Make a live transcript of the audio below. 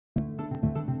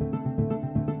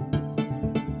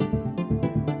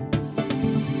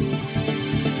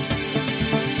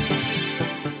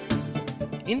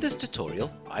In this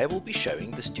tutorial, I will be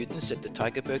showing the students at the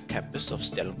Tygerberg campus of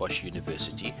Stellenbosch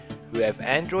University who have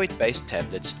Android-based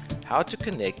tablets how to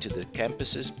connect to the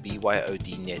campus's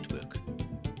BYOD network.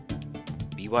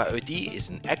 BYOD is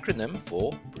an acronym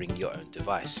for Bring Your Own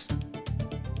Device.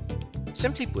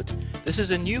 Simply put, this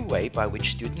is a new way by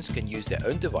which students can use their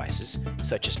own devices,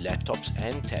 such as laptops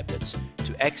and tablets,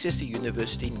 to access the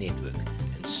university network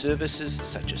and services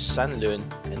such as SunLearn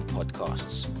and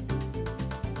podcasts.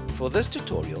 For this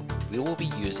tutorial, we will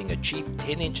be using a cheap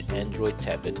 10-inch Android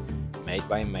tablet made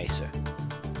by Mesa.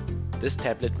 This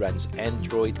tablet runs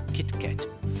Android KitKat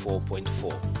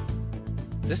 4.4.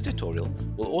 This tutorial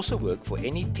will also work for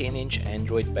any 10-inch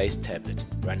Android-based tablet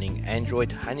running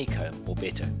Android Honeycomb or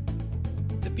better.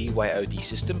 The BYOD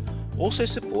system also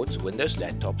supports Windows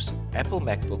laptops, Apple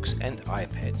MacBooks and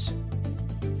iPads.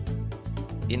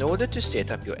 In order to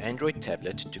set up your Android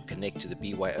tablet to connect to the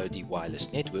BYOD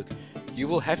wireless network, you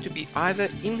will have to be either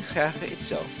in Gerge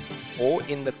itself or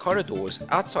in the corridors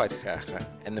outside Gerge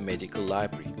and the medical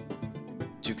library.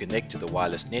 To connect to the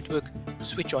wireless network,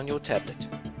 switch on your tablet.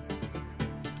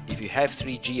 If you have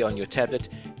 3G on your tablet,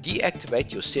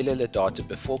 deactivate your cellular data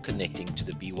before connecting to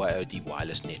the BYOD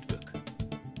wireless network.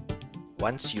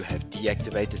 Once you have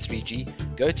deactivated 3G,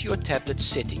 go to your tablet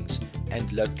settings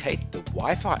and locate the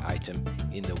Wi-Fi item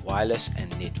in the wireless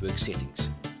and network settings.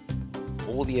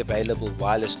 All the available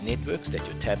wireless networks that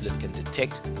your tablet can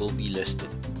detect will be listed.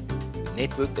 The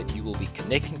network that you will be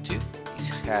connecting to is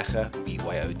Gerge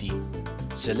BYOD.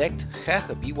 Select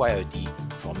Gerge BYOD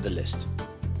from the list.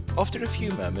 After a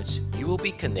few moments, you will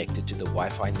be connected to the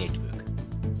Wi-Fi network.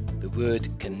 The word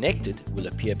connected will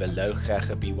appear below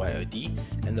Gerge BYOD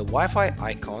and the Wi-Fi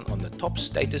icon on the top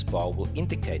status bar will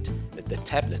indicate that the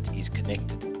tablet is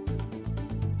connected.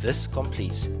 This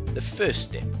completes the first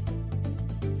step.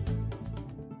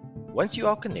 Once you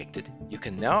are connected, you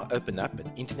can now open up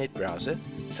an internet browser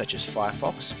such as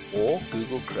Firefox or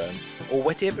Google Chrome or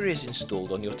whatever is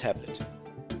installed on your tablet.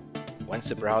 Once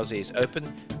the browser is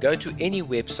open, go to any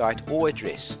website or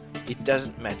address. It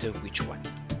doesn't matter which one.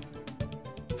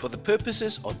 For the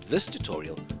purposes of this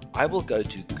tutorial, I will go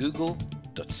to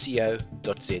google.co.za.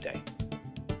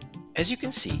 As you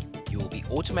can see, you will be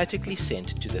automatically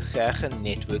sent to the Gerge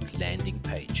network landing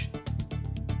page.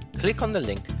 Click on the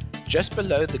link just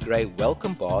below the grey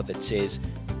welcome bar that says,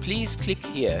 "Please click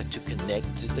here to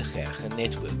connect to the Gerge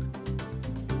network."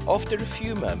 After a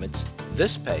few moments,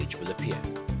 this page will appear.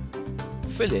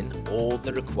 Fill in all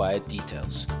the required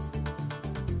details.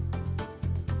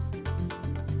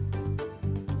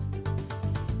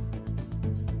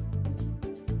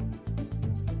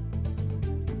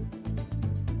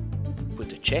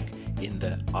 Put a check in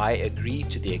the I agree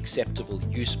to the acceptable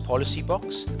use policy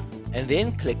box and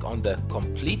then click on the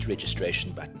Complete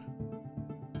Registration button.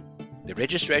 The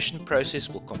registration process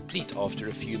will complete after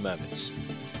a few moments.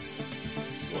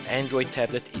 Your Android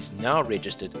tablet is now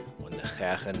registered on the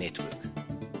Gerge network.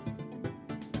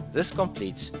 This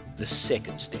completes the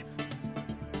second step.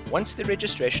 Once the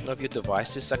registration of your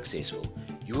device is successful,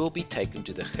 you will be taken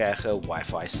to the Gerge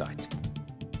Wi-Fi site.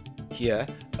 Here,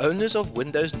 owners of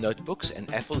Windows notebooks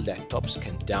and Apple laptops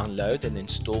can download and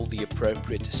install the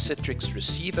appropriate Citrix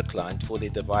Receiver client for their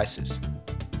devices.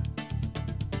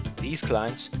 These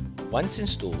clients, once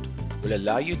installed, will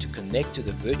allow you to connect to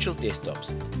the virtual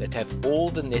desktops that have all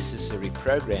the necessary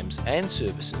programs and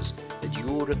services that you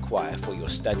will require for your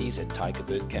studies at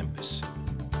Tygerberg campus.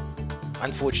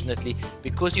 Unfortunately,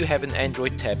 because you have an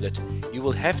Android tablet, you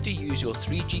will have to use your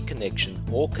 3G connection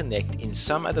or connect in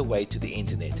some other way to the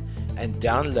internet and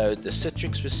download the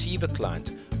Citrix Receiver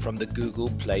client from the Google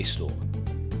Play Store.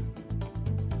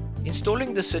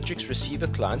 Installing the Citrix Receiver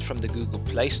client from the Google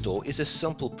Play Store is a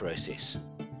simple process.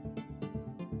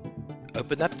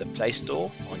 Open up the Play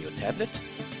Store on your tablet.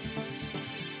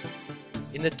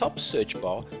 In the top search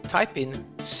bar, type in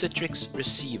Citrix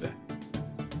Receiver.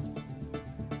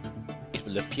 It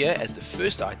will appear as the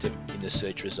first item in the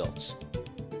search results.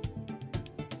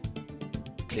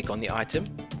 Click on the item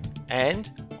and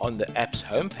on the app's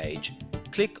home page,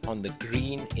 click on the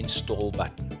green Install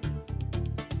button.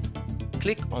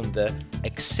 Click on the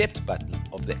Accept button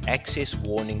of the Access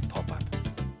Warning pop-up.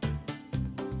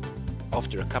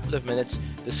 After a couple of minutes,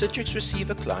 the Citrix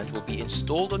Receiver client will be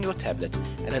installed on your tablet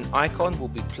and an icon will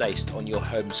be placed on your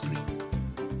home screen.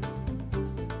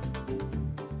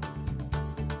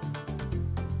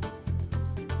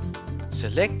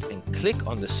 Select and click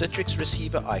on the Citrix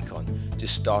Receiver icon to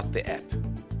start the app.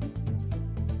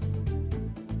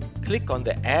 Click on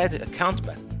the Add Account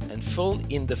button and fill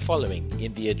in the following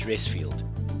in the address field: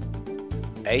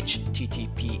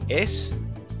 https://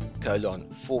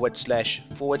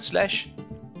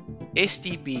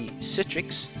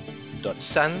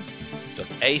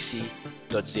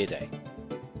 stbcitrix.sun.ac.za.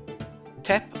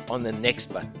 Tap on the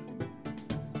Next button.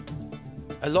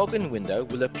 A login window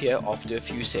will appear after a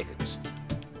few seconds.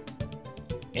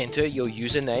 Enter your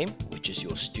username, which is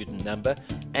your student number,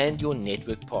 and your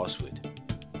network password.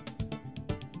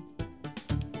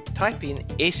 Type in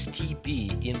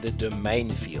STB in the domain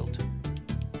field.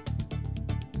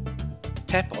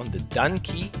 Tap on the Done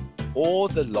key or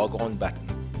the Log On button.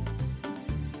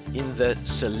 In the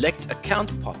Select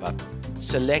Account pop-up,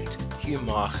 select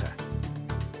Humaga.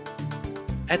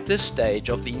 At this stage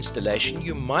of the installation,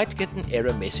 you might get an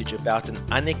error message about an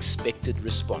unexpected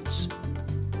response.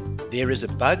 There is a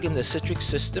bug in the Citrix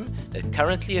system that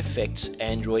currently affects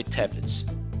Android tablets.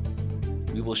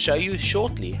 We will show you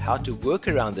shortly how to work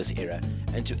around this error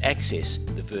and to access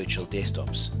the virtual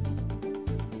desktops.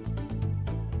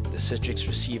 The Citrix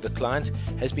Receiver client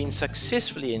has been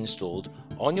successfully installed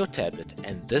on your tablet,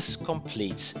 and this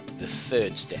completes the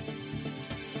third step.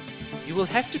 You will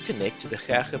have to connect to the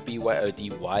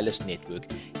BYOD wireless network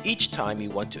each time you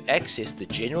want to access the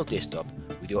general desktop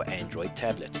with your Android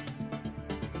tablet.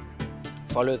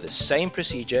 Follow the same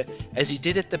procedure as you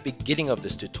did at the beginning of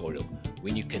this tutorial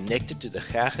when you connected to the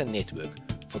network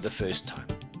for the first time.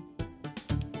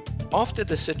 After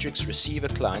the Citrix Receiver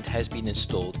client has been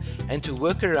installed, and to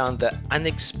work around the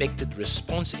unexpected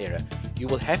response error, you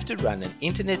will have to run an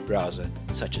internet browser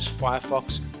such as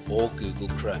Firefox or Google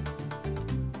Chrome.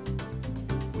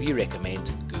 We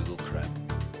recommend Google Chrome.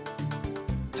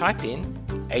 Type in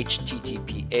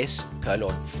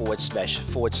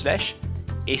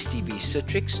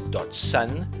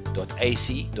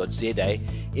https://stbcitrix.sun.ac.za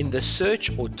in the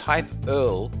Search or Type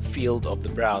URL field of the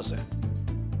browser.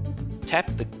 Tap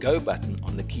the Go button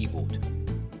on the keyboard.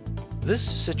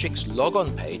 This Citrix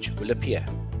logon page will appear.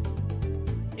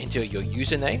 Enter your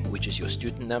username, which is your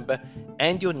student number,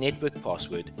 and your network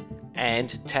password, and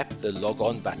tap the Log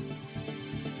On button.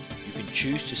 You can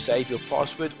choose to save your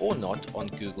password or not on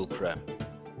Google Chrome.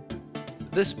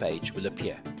 This page will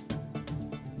appear.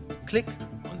 Click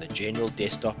on the General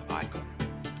Desktop icon.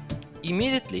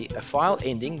 Immediately, a file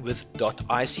ending with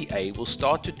 .ica will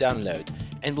start to download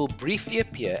and will briefly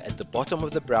appear at the bottom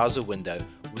of the browser window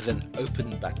with an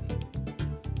Open button.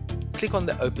 Click on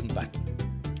the Open button.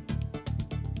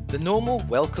 The normal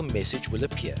welcome message will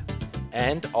appear,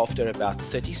 and after about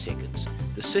 30 seconds,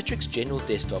 the Citrix General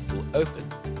Desktop will open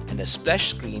and a splash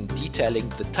screen detailing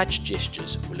the touch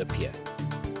gestures will appear.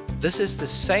 This is the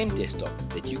same desktop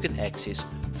that you can access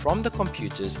from the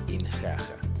computers in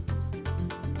Gaga.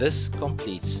 This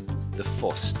completes the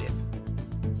fourth step.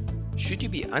 Should you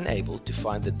be unable to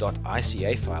find the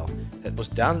 .ica file that was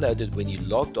downloaded when you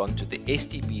logged on to the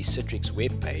STB Citrix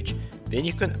web page, then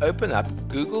you can open up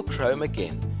Google Chrome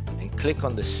again and click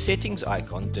on the settings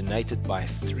icon denoted by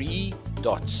 3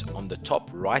 dots on the top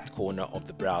right corner of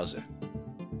the browser.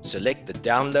 Select the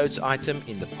Downloads item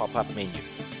in the pop-up menu.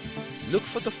 Look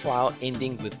for the file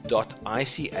ending with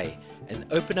 .ica and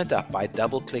open it up by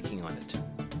double-clicking on it.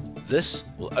 This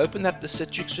will open up the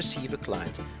Citrix Receiver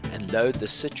client and load the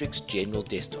Citrix General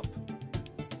Desktop.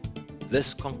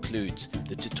 This concludes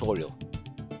the tutorial.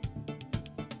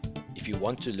 If you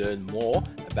want to learn more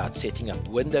about setting up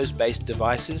Windows-based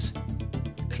devices,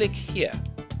 click here.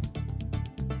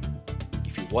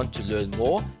 If you want to learn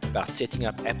more about setting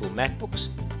up Apple MacBooks,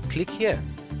 click here.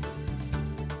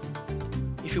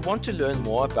 If you want to learn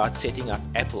more about setting up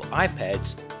Apple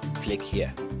iPads, click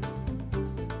here.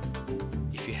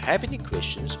 If you have any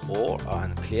questions or are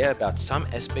unclear about some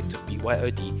aspect of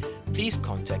BYOD, please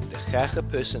contact the Gaga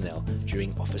personnel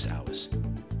during office hours.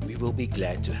 We will be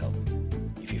glad to help.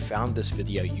 If you found this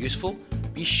video useful,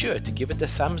 be sure to give it a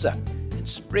thumbs up and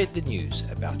spread the news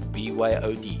about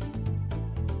BYOD.